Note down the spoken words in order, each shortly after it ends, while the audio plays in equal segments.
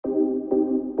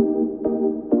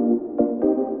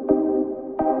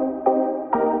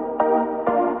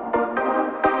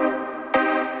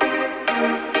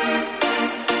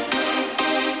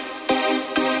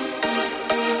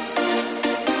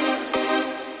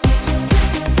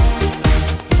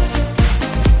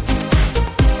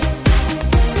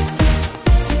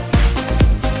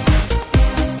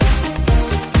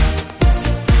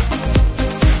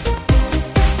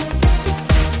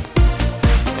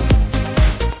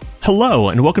Hello,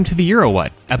 and welcome to the Euro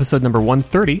What, episode number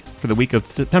 130 for the week of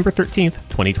September 13th,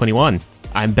 2021.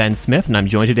 I'm Ben Smith, and I'm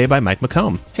joined today by Mike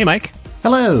McComb. Hey, Mike.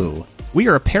 Hello. We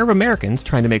are a pair of Americans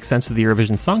trying to make sense of the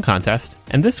Eurovision Song Contest,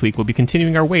 and this week we'll be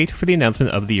continuing our wait for the announcement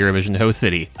of the Eurovision host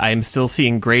city. I am still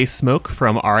seeing gray smoke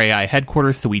from RAI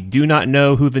headquarters, so we do not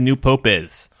know who the new pope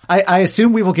is. I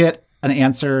assume we will get an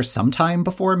answer sometime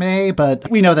before May, but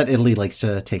we know that Italy likes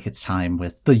to take its time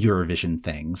with the Eurovision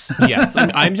things. Yes,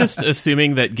 I'm just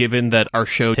assuming that given that our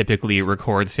show typically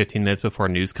records 15 minutes before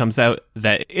news comes out,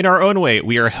 that in our own way,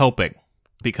 we are helping.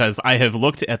 Because I have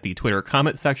looked at the Twitter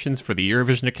comment sections for the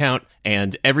Eurovision account,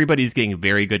 and everybody's getting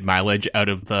very good mileage out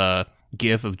of the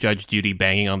gif of Judge Judy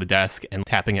banging on the desk and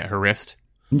tapping at her wrist.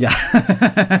 Yeah.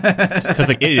 Because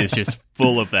it is just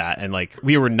full of that. And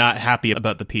we were not happy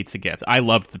about the pizza gift. I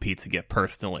loved the pizza gift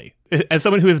personally. As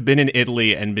someone who has been in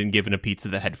Italy and been given a pizza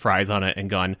that had fries on it and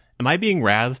gone, am I being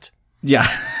razzed? Yeah.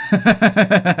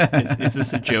 Is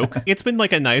this a joke? It's been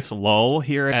a nice lull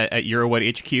here at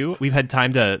EuroWhat HQ. We've had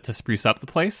time to spruce up the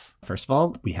place. First of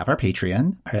all, we have our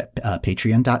Patreon at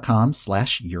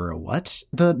patreon.com/EuroWhat.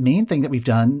 The main thing that we've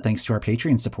done, thanks to our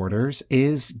Patreon supporters,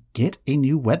 is get a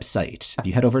new website. If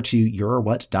you head over to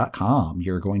EuroWhat.com,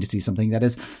 you're going to see something that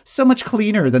is so much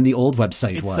cleaner than the old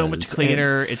website was. It's so much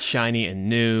cleaner. It's shiny and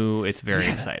new. It's very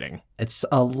exciting. It's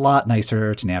a lot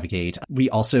nicer to navigate.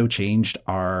 We also changed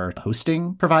our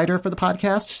hosting provider for the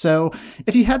podcast. So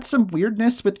if you had some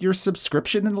weirdness with your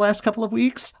subscription in the last couple of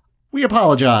weeks, we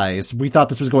apologize. We thought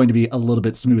this was going to be a little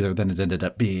bit smoother than it ended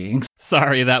up being.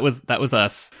 Sorry, that was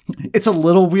us. It's a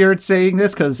little weird saying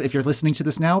this because if you're listening to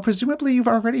this now, presumably you've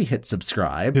already hit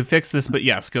subscribe. To fix this, but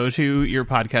yes, go to your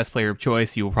podcast player of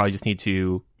choice. You will probably just need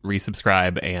to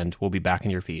resubscribe and we'll be back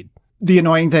in your feed. The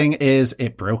annoying thing is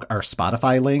it broke our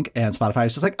Spotify link, and Spotify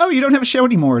is just like, oh, you don't have a show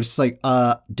anymore. It's just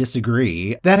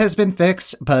disagree. That has been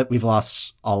fixed, but we've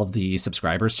lost all of the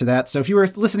subscribers to that. So if you were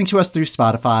listening to us through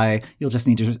Spotify, you'll just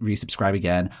need to resubscribe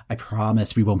again. I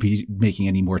promise we won't be making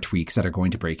any more tweaks that are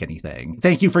going to break anything.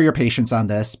 Thank you for your patience on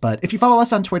this. But if you follow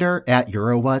us on Twitter at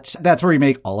EuroWhat, that's where we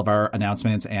make all of our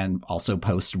announcements and also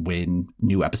post when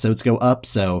new episodes go up.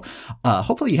 So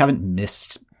hopefully you haven't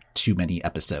missed too many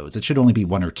episodes. It should only be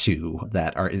one or two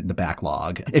that are in the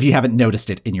backlog if you haven't noticed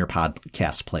it in your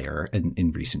podcast player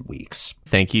in recent weeks.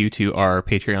 Thank you to our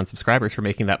Patreon subscribers for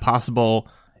making that possible.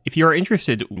 If you are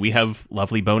interested, we have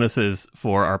lovely bonuses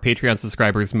for our Patreon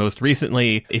subscribers. Most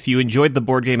recently, if you enjoyed the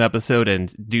board game episode,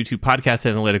 and due to podcast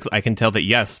analytics, I can tell that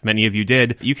yes, many of you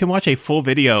did, you can watch a full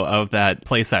video of that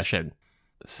play session.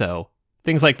 So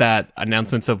things like that,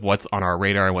 announcements of what's on our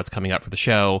radar and what's coming up for the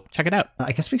show. Check it out.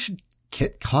 I guess we should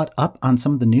get caught up on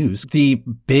some of the news. The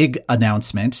big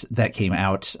announcement that came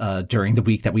out during the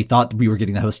week that we thought we were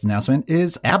getting the host announcement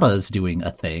is ABBA's doing a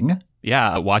thing.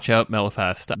 Yeah, watch out,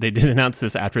 Mellifest. They did announce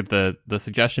this after the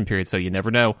suggestion period, so you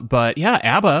never know. But yeah,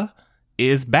 ABBA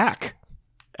is back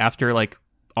after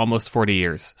almost 40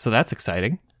 years. So that's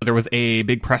exciting. There was a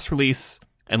big press release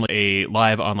and a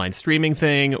live online streaming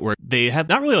thing where they had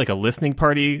not really a listening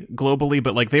party globally,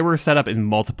 but they were set up in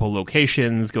multiple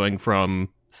locations going from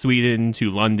Sweden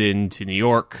to London to New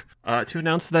York to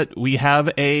announce that we have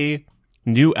a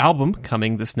new album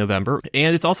coming this November.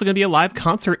 And it's also going to be a live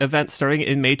concert event starting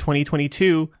in May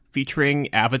 2022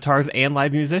 featuring avatars and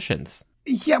live musicians.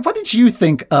 Yeah, what did you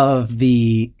think of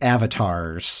the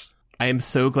avatars? I am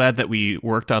so glad that we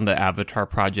worked on the Avatar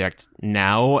project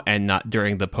now and not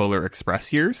during the Polar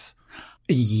Express years.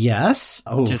 Yes.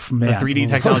 Oh, just man. The 3D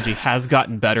technology has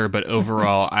gotten better, but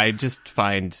overall, I just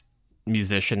find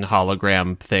musician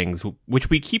hologram things, which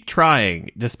we keep trying,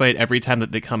 despite every time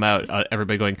that they come out,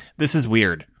 everybody going, this is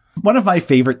weird. One of my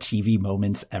favorite TV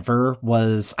moments ever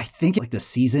was, I think, the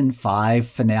season 5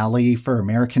 finale for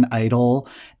American Idol.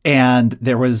 And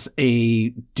there was a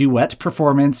duet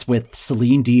performance with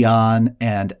Celine Dion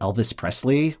and Elvis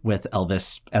Presley, with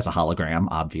Elvis as a hologram,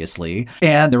 obviously.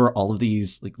 And there were all of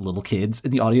these little kids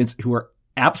in the audience who were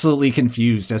absolutely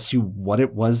confused as to what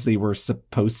it was they were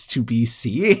supposed to be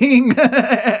seeing.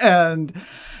 And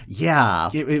yeah,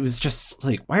 it was just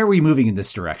why are we moving in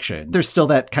this direction? There's still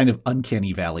that kind of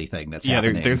uncanny valley thing that's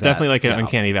happening. There's definitely an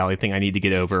uncanny valley thing I need to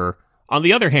get over. On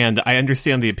the other hand, I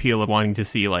understand the appeal of wanting to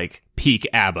see peak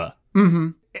ABBA.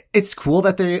 Mm-hmm. It's cool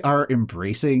that they are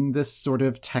embracing this sort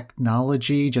of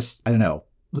technology. Just, I don't know.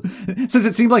 Since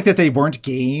it seemed like that they weren't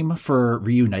game for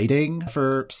reuniting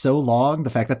for so long, the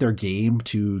fact that they're game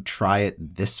to try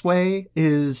it this way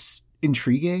is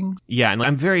intriguing. Yeah, and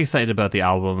I'm very excited about the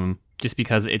album just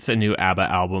because it's a new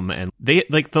ABBA album, and they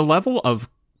the level of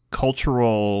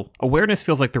cultural awareness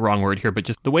feels like the wrong word here, but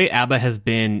just the way ABBA has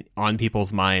been on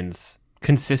people's minds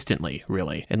consistently,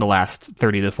 really, in the last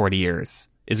 30 to 40 years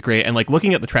is great. And like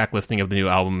looking at the track listing of the new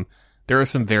album, there are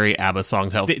some very ABBA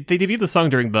songs. They debuted the song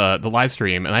during the live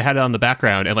stream, and I had it on the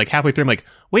background, and like halfway through I'm like,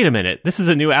 wait a minute, this is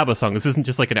a new ABBA song. This isn't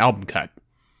just like an album cut.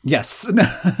 Yes.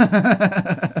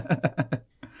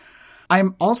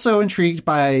 I'm also intrigued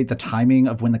by the timing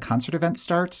of when the concert event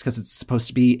starts, because it's supposed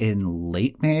to be in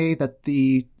late May that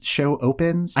the show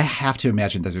opens. I have to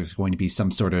imagine that there's going to be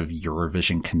some sort of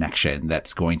Eurovision connection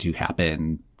that's going to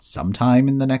happen sometime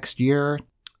in the next year.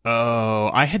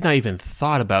 Oh, I had not even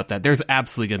thought about that. There's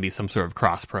absolutely going to be some sort of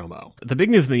cross promo. The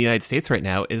big news in the United States right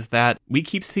now is that we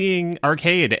keep seeing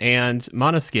Arcade and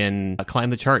Måneskin climb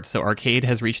the charts. So Arcade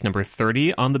has reached number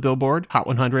 30 on the Billboard Hot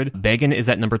 100. Beggin' is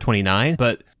at number 29.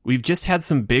 But we've just had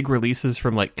some big releases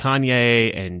from like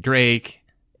Kanye and Drake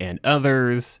and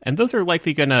others. And those are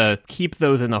likely going to keep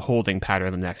those in a holding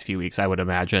pattern in the next few weeks, I would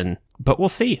imagine. But we'll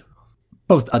see.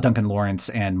 Both Duncan Lawrence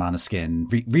and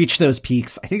Måneskin reached those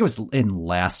peaks. I think it was in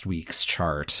last week's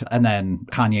chart. And then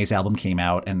Kanye's album came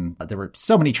out, and there were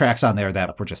so many tracks on there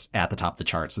that were just at the top of the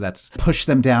chart. So that's pushed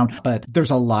them down. But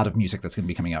there's a lot of music that's going to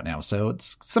be coming out now. So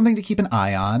it's something to keep an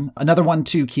eye on. Another one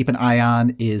to keep an eye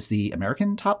on is the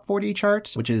American Top 40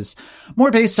 chart, which is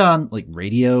more based on like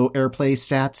radio airplay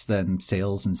stats than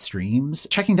sales and streams.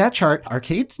 Checking that chart,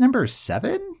 Arcade's number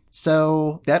 7.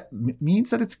 So that means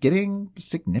that it's getting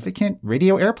significant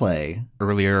radio airplay.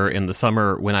 Earlier in the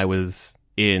summer, when I was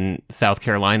in South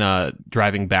Carolina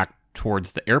driving back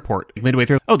towards the airport, midway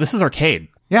through, oh, this is Arcade.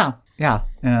 Yeah.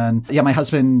 And yeah, my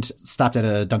husband stopped at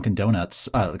a Dunkin' Donuts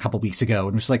a couple weeks ago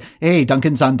and was like, hey,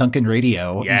 Dunkin's on Dunkin'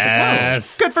 Radio. Yes. And I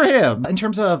was like, oh, good for him. In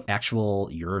terms of actual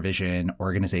Eurovision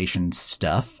organization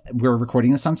stuff, we're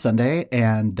recording this on Sunday,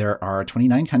 and there are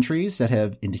 29 countries that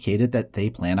have indicated that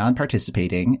they plan on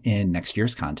participating in next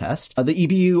year's contest. The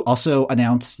EBU also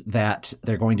announced that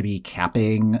they're going to be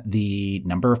capping the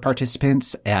number of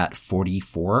participants at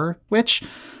 44, which...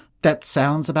 that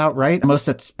sounds about right. The most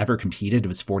that's ever competed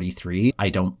was 43.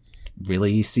 I don't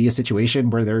really see a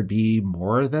situation where there would be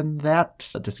more than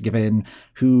that, just given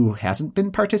who hasn't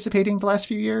been participating the last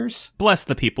few years. Bless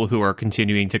the people who are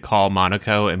continuing to call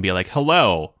Monaco and be like,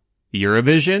 hello,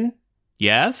 Eurovision?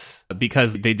 Yes?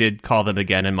 Because they did call them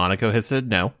again, and Monaco has said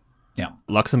no. Yeah.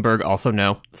 Luxembourg also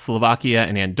no. Slovakia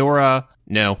and Andorra,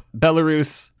 no.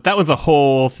 Belarus, that one's a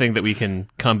whole thing that we can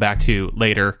come back to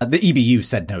later. The EBU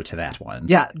said no to that one.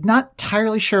 Yeah, not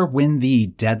entirely sure when the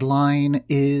deadline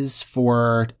is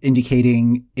for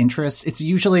indicating interest. It's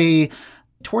usually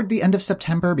toward the end of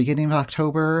September, beginning of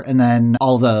October, and then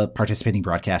all the participating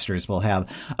broadcasters will have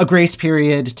a grace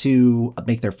period to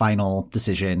make their final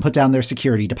decision, put down their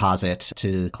security deposit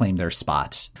to claim their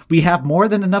spot. We have more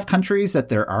than enough countries that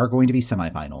there are going to be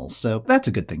semifinals, so that's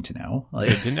a good thing to know.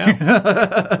 Good to know.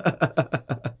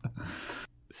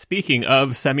 Speaking of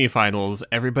semifinals,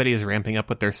 everybody is ramping up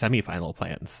with their semifinal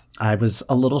plans. I was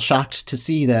a little shocked to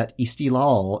see that East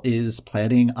Lal is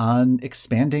planning on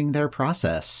expanding their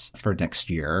process for next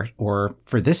year, or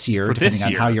for this year, depending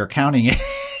on how you're counting it.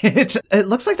 It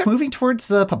looks like they're moving towards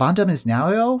the Pabanda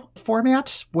Misnao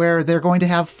format, where they're going to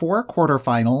have 4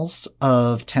 quarterfinals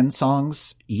of 10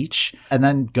 songs each, and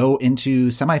then go into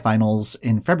semifinals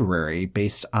in February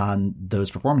based on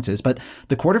those performances. But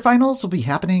the quarterfinals will be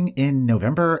happening in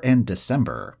November and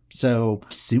December. So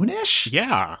soonish?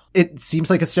 Yeah. It seems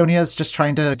like Estonia is just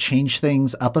trying to change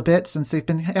things up a bit, since they've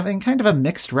been having kind of a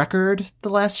mixed record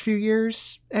the last few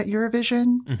years at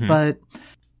Eurovision, but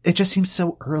it just seems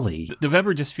so early.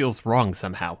 November just feels wrong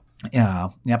somehow. Yeah.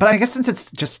 But I guess since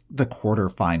it's just the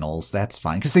quarterfinals, that's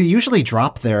fine. Because they usually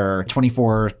drop their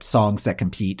 24 songs that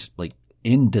compete like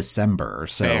in December.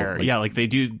 So fair. Yeah, like they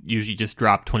do usually just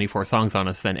drop 24 songs on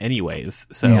us then anyways.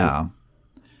 So yeah.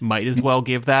 Might as well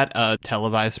give that a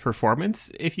televised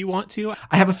performance if you want to.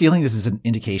 I have a feeling this is an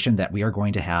indication that we are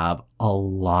going to have a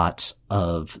lot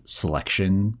of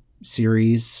selection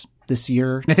series this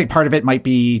year. And I think part of it might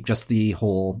be just the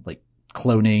whole like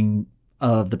cloning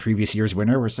of the previous year's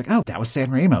winner, where it's like, oh, that was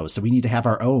San Remo, so we need to have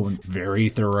our own very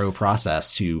thorough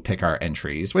process to pick our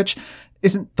entries, which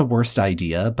isn't the worst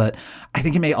idea, but I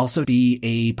think it may also be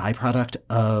a byproduct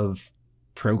of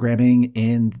programming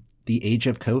in the age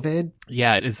of COVID.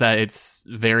 Yeah, is that it's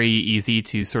very easy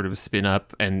to sort of spin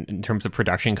up, and in terms of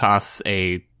production costs,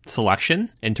 a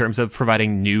selection in terms of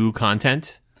providing new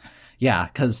content. Yeah,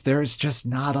 because there's just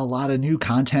not a lot of new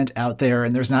content out there,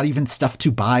 and there's not even stuff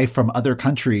to buy from other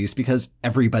countries because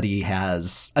everybody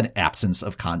has an absence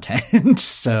of content.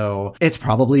 So it's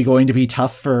probably going to be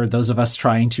tough for those of us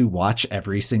trying to watch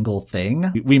every single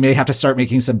thing. We may have to start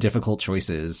making some difficult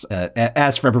choices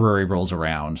as February rolls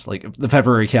around. Like, the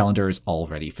February calendar is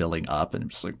already filling up, and I'm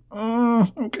just like,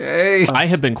 okay. I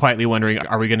have been quietly wondering,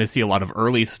 are we going to see a lot of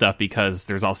early stuff because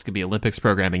there's also going to be Olympics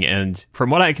programming? And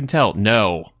from what I can tell,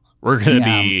 no. We're going to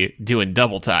be doing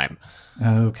double time.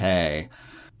 Okay.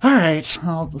 All right.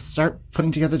 I'll start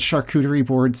putting together the charcuterie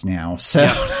boards now. So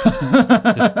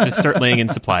just start laying in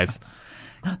supplies.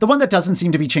 The one that doesn't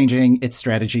seem to be changing its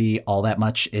strategy all that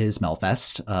much is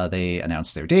Melfest. They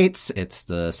announced their dates. It's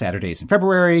the Saturdays in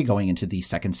February going into the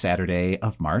second Saturday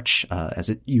of March, as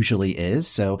it usually is.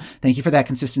 So thank you for that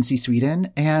consistency,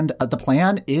 Sweden. And the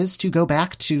plan is to go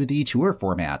back to the tour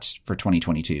format for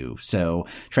 2022. So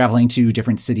traveling to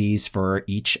different cities for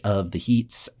each of the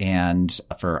heats and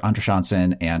for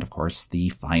Anderschansen and, of course, the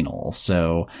final.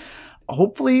 So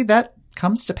hopefully that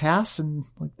comes to pass, and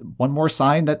like one more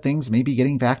sign that things may be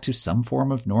getting back to some form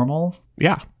of normal.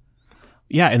 Yeah.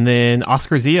 And then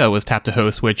Oscar Zia was tapped to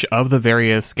host, which of the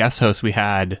various guest hosts we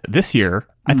had this year,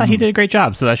 I thought he did a great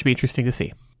job. So that should be interesting to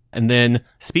see. And then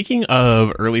speaking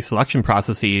of early selection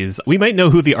processes, we might know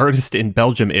who the artist in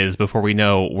Belgium is before we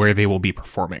know where they will be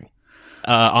performing.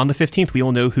 On the 15th, we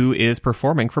will know who is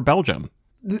performing for Belgium.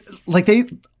 Like, they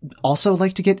also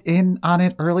like to get in on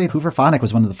it early. Hooverphonic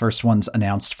was one of the first ones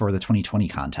announced for the 2020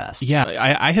 contest. Yeah,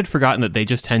 I had forgotten that they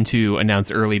just tend to announce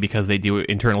early because they do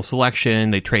internal selection.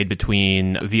 They trade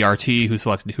between VRT, who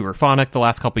selected Hooverphonic the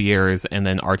last couple of years, and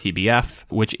then RTBF,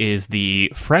 which is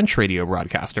the French radio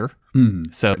broadcaster.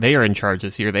 So they are in charge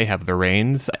this year. They have the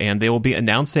reins, and they will be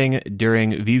announcing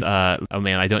during oh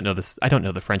man, I don't know this. I don't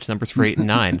know the French numbers for 8 and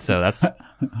 9. So that's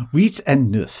 8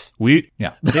 and 9.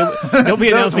 Yeah, they'll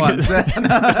be announcing it.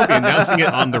 They'll be announcing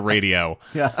it on the radio.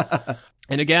 Yeah.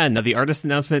 And again, the artist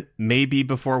announcement may be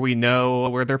before we know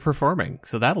where they're performing.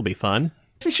 So that'll be fun.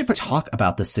 We should talk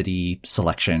about the city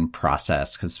selection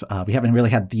process, because we haven't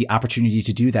really had the opportunity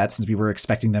to do that since we were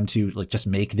expecting them to just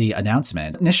make the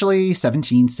announcement. Initially,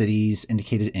 17 cities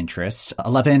indicated interest.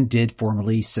 11 did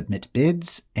formally submit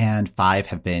bids, and 5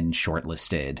 have been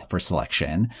shortlisted for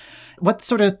selection. What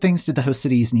sort of things did the host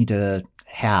cities need to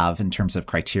have in terms of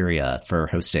criteria for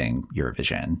hosting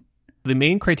Eurovision? The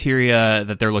main criteria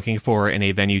that they're looking for in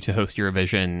a venue to host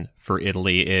Eurovision for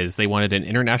Italy is they wanted an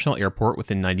international airport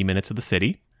within 90 minutes of the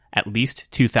city, at least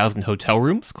 2,000 hotel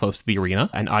rooms close to the arena,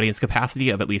 an audience capacity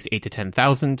of at least 8 to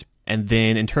 10,000. And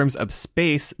then in terms of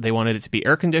space, they wanted it to be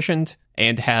air conditioned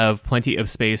and have plenty of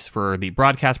space for the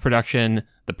broadcast production,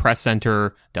 the press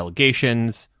center,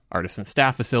 delegations, artist and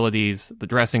staff facilities, the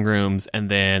dressing rooms,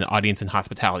 and then audience and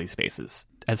hospitality spaces.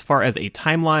 As far as a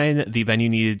timeline, the venue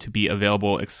needed to be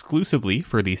available exclusively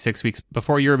for the 6 weeks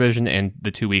before Eurovision and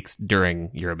the 2 weeks during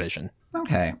Eurovision.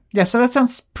 Okay. Yeah, so that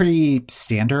sounds pretty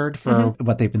standard for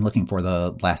what they've been looking for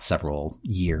the last several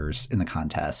years in the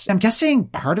contest. I'm guessing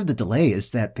part of the delay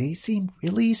is that they seem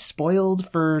really spoiled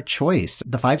for choice.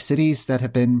 The 5 cities that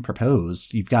have been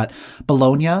proposed, you've got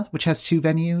Bologna, which has 2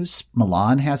 venues.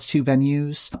 Milan has 2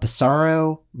 venues.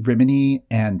 Pesaro, Rimini,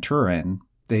 and Turin,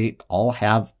 they all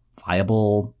have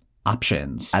viable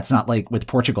options. That's not like with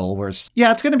Portugal, where it's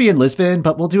going to be in Lisbon,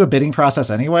 but we'll do a bidding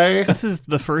process anyway. This is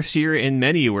the first year in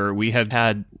many where we have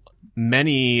had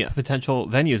many potential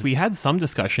venues. We had some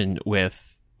discussion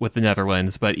with the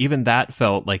Netherlands, but even that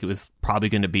felt like it was probably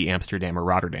going to be Amsterdam or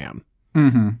Rotterdam.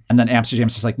 Mm-hmm. And then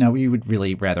Amsterdam's just like, no, we would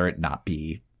really rather it not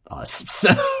be us.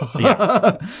 So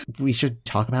we should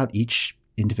talk about each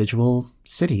individual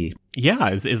city.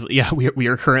 Yeah, we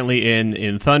are currently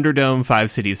in Thunderdome. 5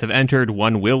 cities have entered.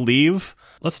 1 will leave.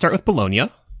 Let's start with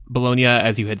Bologna. Bologna,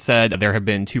 as you had said, there have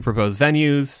been 2 proposed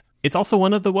venues. It's also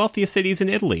one of the wealthiest cities in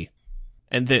Italy.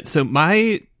 And so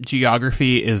my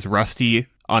geography is rusty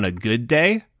on a good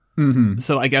day. Mm-hmm.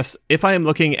 So I guess if I am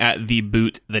looking at the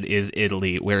boot that is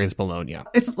Italy, where is Bologna?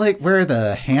 It's like where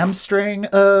the hamstring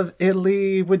of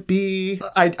Italy would be.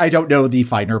 I don't know the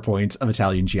finer points of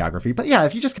Italian geography, but yeah,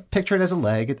 if you just picture it as a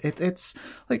leg, it's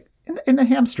like in the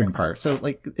hamstring part. So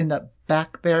like in the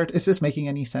back there, is this making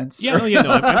any sense? Yeah,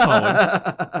 I'm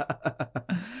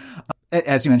following.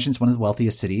 As you mentioned, it's one of the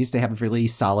wealthiest cities. They have a really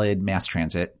solid mass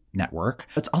transit network.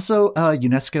 It's also a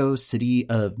UNESCO City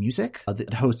of Music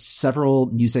that hosts several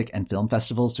music and film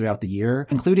festivals throughout the year,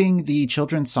 including the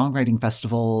Children's Songwriting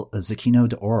Festival Zecchino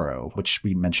d'Oro, which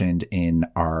we mentioned in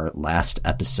our last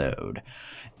episode.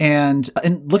 And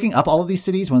in looking up all of these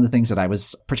cities, one of the things that I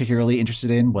was particularly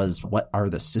interested in was what are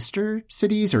the sister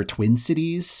cities or twin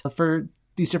cities for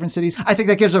these different cities. I think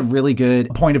that gives a really good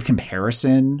point of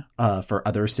comparison for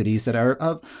other cities that are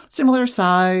of similar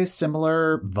size,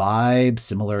 similar vibe,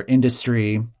 similar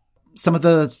industry. Some of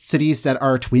the cities that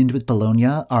are twinned with Bologna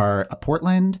are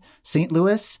Portland, St.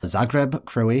 Louis, Zagreb,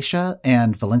 Croatia,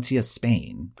 and Valencia,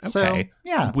 Spain. Okay. So,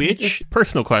 yeah.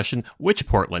 Personal question, which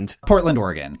Portland? Portland,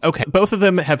 Oregon. Okay. Both of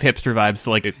them have hipster vibes,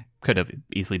 so like it could have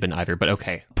easily been either, but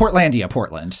okay. Portlandia,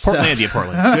 Portland. Portland. Good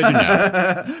to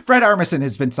know. Fred Armisen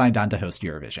has been signed on to host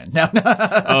Eurovision. No.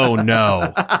 Oh,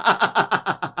 no.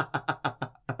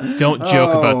 Don't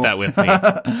joke about that with me.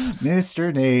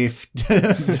 Mr. Naif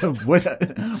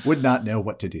would not know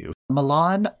what to do.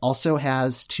 Milan also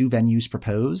has 2 venues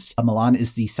proposed. Milan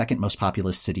is the second most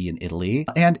populous city in Italy,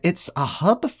 and it's a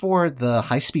hub for the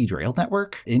high-speed rail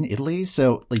network in Italy.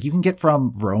 So, like, you can get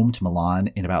from Rome to Milan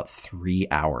in about 3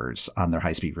 hours on their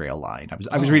high-speed rail line.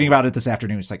 I was reading about it this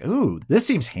afternoon. It's like, ooh, this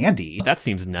seems handy. That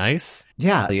seems nice.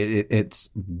 Yeah, it's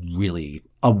really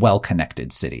a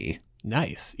well-connected city.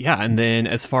 Nice. Yeah. And then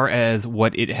as far as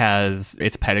what it has,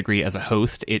 its pedigree as a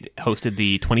host, it hosted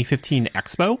the 2015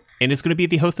 Expo and is going to be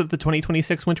the host of the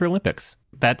 2026 Winter Olympics.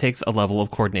 That takes a level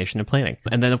of coordination and planning.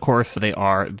 And then, of course, they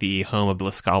are the home of the La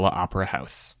Scala Opera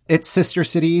House. Its sister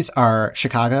cities are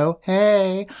Chicago,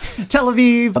 Tel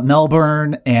Aviv,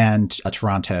 Melbourne, and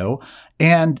Toronto.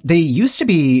 And they used to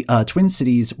be twin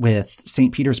cities with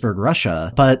St. Petersburg,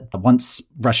 Russia. But once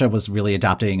Russia was really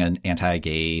adopting an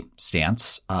anti-gay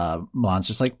stance, Milan's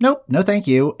just like, nope, no thank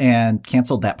you, and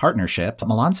canceled that partnership.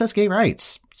 Milan says gay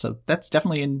rights. So that's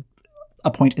definitely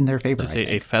a point in their favor. Just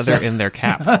a feather in their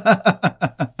cap.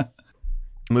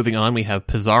 Moving on, we have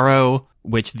Pesaro,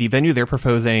 which the venue they're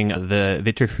proposing, the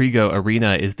Vitrifrigo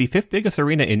Arena, is the 5th biggest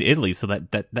arena in Italy. So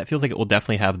that feels like it will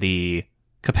definitely have the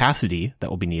capacity that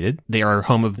will be needed. They are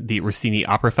home of the Rossini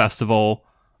Opera Festival,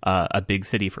 a big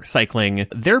city for cycling.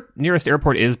 Their nearest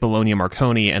airport is Bologna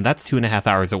Marconi, and that's 2.5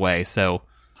 hours away. So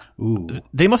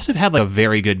they must have had like a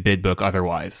very good bid book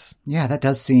otherwise. Yeah, that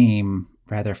does seem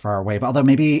rather far away. But although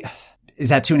maybe... Is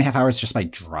that 2.5 hours just by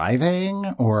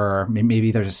driving, or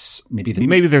maybe there's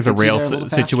a rail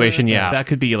situation? Yeah, that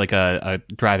could be like a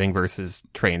driving versus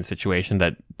train situation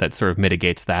that sort of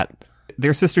mitigates that.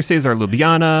 Their sister cities are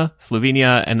Ljubljana,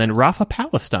 Slovenia, and then Rafa,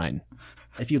 Palestine.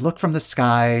 If you look from the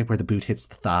sky where the boot hits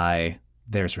the thigh,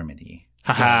 there's Rimini.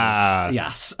 So,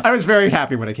 yes, I was very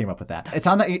happy when I came up with that. It's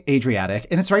on the Adriatic,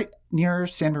 and it's right near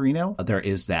San Marino. There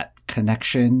is that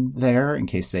connection there in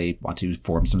case they want to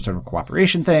form some sort of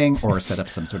cooperation thing or set up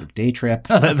some sort of day trip.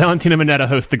 Valentina Minetta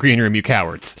hosts the Green Room, you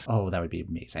cowards. Oh, that would be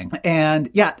amazing. And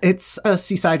yeah, it's a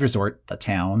seaside resort, a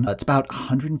town. It's about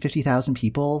 150,000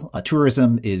 people.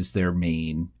 Tourism is their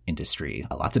main industry.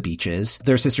 Lots of beaches.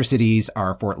 Their sister cities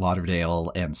are Fort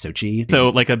Lauderdale and Sochi. So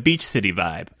like a beach city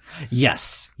vibe.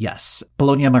 Yes.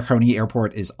 Bologna Marconi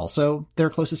Airport is also their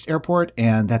closest airport,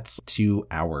 and that's 2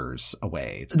 hours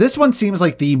away. This one seems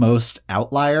like the most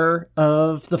outlier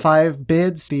of the 5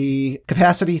 bids. The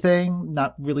capacity thing,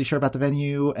 not really sure about the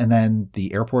venue, and then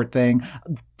the airport thing.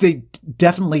 They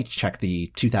definitely check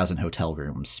the 2,000 hotel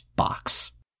rooms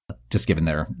box, just given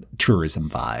their tourism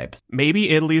vibe. Maybe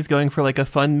Italy's going for like a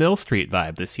fun Mill Street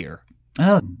vibe this year.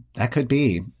 Oh, that could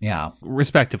be. Yeah.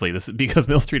 Respectively, this because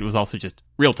Mill Street was also just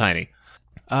real tiny.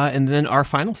 And then our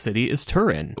final city is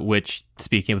Turin, which,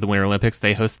 speaking of the Winter Olympics,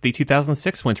 they host the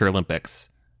 2006 Winter Olympics.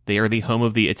 They are the home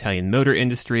of the Italian motor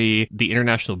industry. The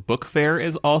International Book Fair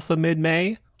is also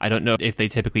mid-May. I don't know if they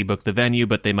typically book the venue,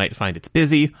 but they might find it's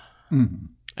busy. Mm-hmm.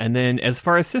 And then as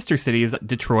far as sister cities,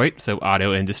 Detroit, so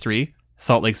auto industry,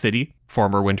 Salt Lake City,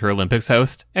 former Winter Olympics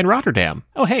host, and Rotterdam.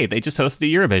 Oh, hey, they just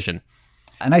hosted Eurovision.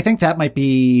 And I think that might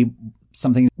be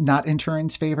something not in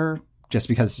Turin's favor, just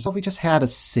because we just had a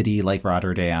city like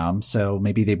Rotterdam, so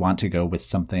maybe they want to go with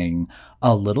something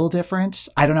a little different.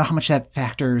 I don't know how much that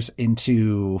factors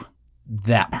into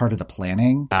that part of the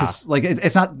planning. Because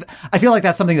it's not, I feel like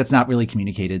that's something that's not really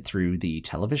communicated through the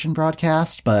television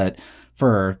broadcast, but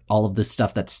for all of this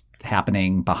stuff that's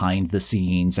happening behind the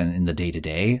scenes and in the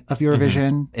day-to-day of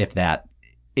Eurovision, if that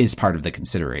is part of the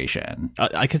consideration.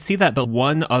 I could see that, but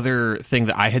one other thing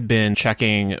that I had been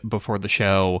checking before the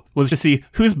show was to see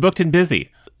who's booked and busy.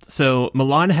 So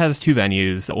Milan has 2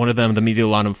 venues. One of them, the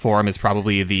Mediolanum Forum, is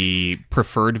probably the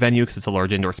preferred venue because it's a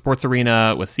large indoor sports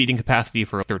arena with seating capacity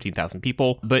for 13,000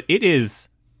 people. But it is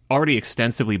already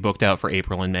extensively booked out for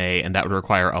April and May, and that would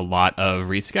require a lot of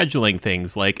rescheduling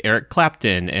things like Eric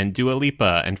Clapton and Dua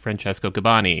Lipa and Francesco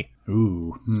Gabbani.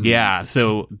 Ooh. Yeah,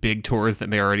 so big tours that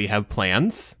may already have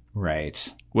plans.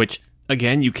 Right. Which,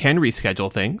 again, you can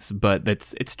reschedule things, but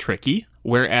it's tricky.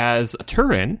 Whereas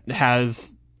Turin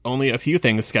has only a few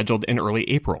things scheduled in early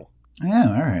April.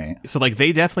 Oh, all right. So like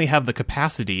they definitely have the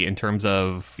capacity in terms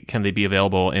of can they be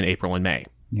available in April and May.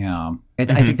 Yeah.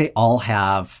 And I think they all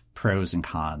have pros and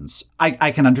cons.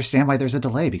 I can understand why there's a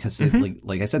delay because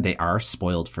like I said, they are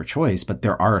spoiled for choice, but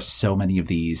there are so many of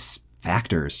these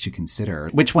factors to consider.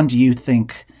 Which one do you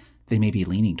think they may be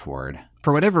leaning toward?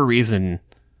 For whatever reason,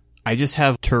 I just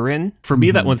have Turin. For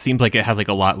me, that one seems like it has like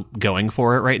a lot going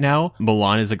for it right now.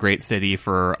 Milan is a great city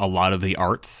for a lot of the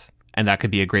arts, and that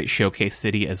could be a great showcase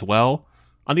city as well.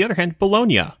 On the other hand,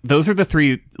 Bologna. Those are the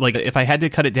three, like if I had to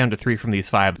cut it down to 3 from these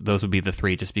 5, those would be the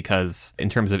 3 just because in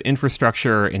terms of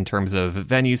infrastructure, in terms of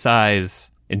venue size,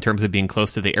 in terms of being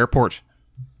close to the airport.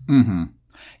 Mm-hmm.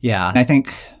 Yeah. And I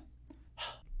think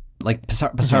like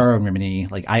Pesaro and Rimini,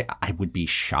 like I would be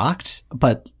shocked,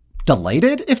 but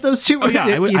delighted if those two were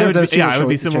I would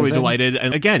be similarly delighted.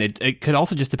 And again, it could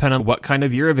also just depend on what kind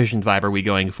of Eurovision vibe are we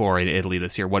going for in Italy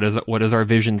this year. What is our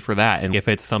vision for that? And if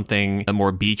it's something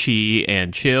more beachy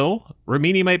and chill,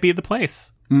 Rimini might be the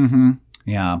place. Mm-hmm.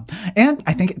 Yeah. And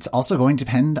I think it's also going to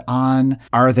depend on,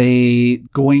 are they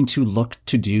going to look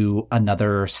to do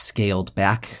another scaled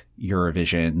back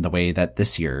Eurovision the way that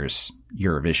this year's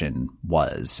Eurovision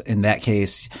was? In that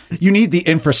case, you need the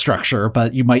infrastructure,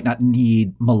 but you might not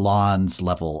need Milan's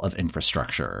level of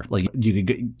infrastructure. Like you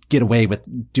could get away with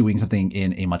doing something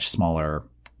in a much smaller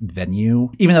venue,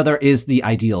 even though there is the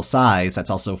ideal size.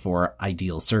 That's also for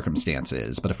ideal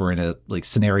circumstances. But if we're in a like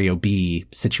scenario B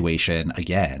situation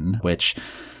again, which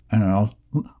I don't know,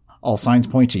 all signs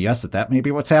point to yes, that may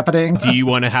be what's happening. Do you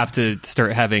want to have to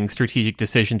start having strategic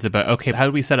decisions about, okay, how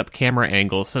do we set up camera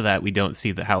angles so that we don't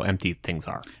see how empty things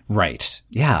are? Right.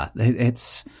 Yeah.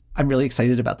 I'm really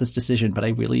excited about this decision, but I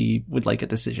really would like a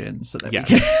decision so that we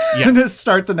can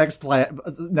start the next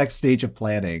stage of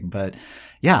planning. But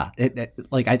yeah,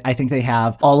 I think they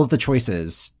have all of the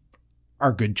choices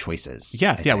are good choices.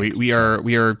 Yes. We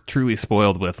are truly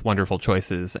spoiled with wonderful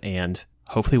choices, and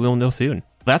hopefully we'll know soon.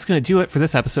 That's going to do it for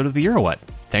this episode of the Euro What.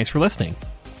 Thanks for listening.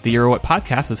 The Euro What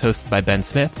podcast is hosted by Ben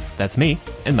Smith, that's me,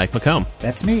 and Mike McComb.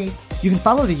 That's me. You can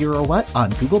follow the Euro What on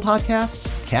Google Podcasts,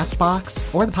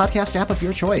 CastBox, or the podcast app of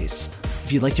your choice.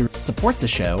 If you'd like to support the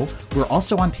show, we're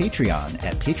also on Patreon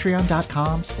at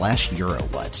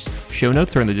patreon.com/EuroWhat. Show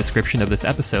notes are in the description of this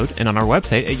episode and on our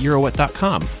website at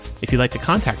eurowhat.com. If you'd like to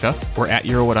contact us, we're at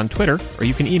EuroWhat on Twitter, or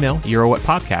you can email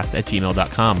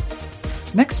eurowhatpodcast@gmail.com.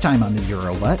 Next time on the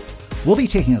Euro What, we'll be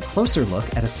taking a closer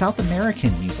look at a South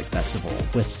American music festival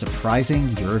with surprising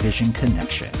Eurovision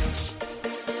connections.